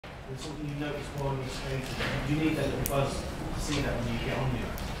and something you notice while you're skating? Do you need that little buzz to see that when you get on the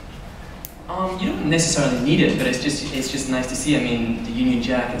ice? You don't necessarily need it, but it's just nice to see. I mean, the Union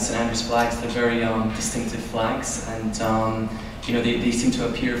Jack and St Andrews flags, they're very distinctive flags, and you know, they seem to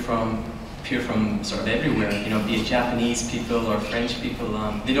appear from sort of everywhere. You know, be it Japanese people or French people.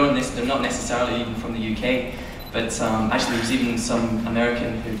 They're not necessarily even from the UK, but actually there was even some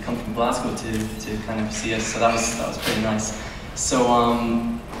American who'd come from Glasgow to kind of see us. So that was pretty nice. So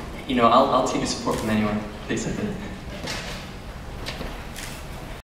you know, I'll take the support from anyone, basically.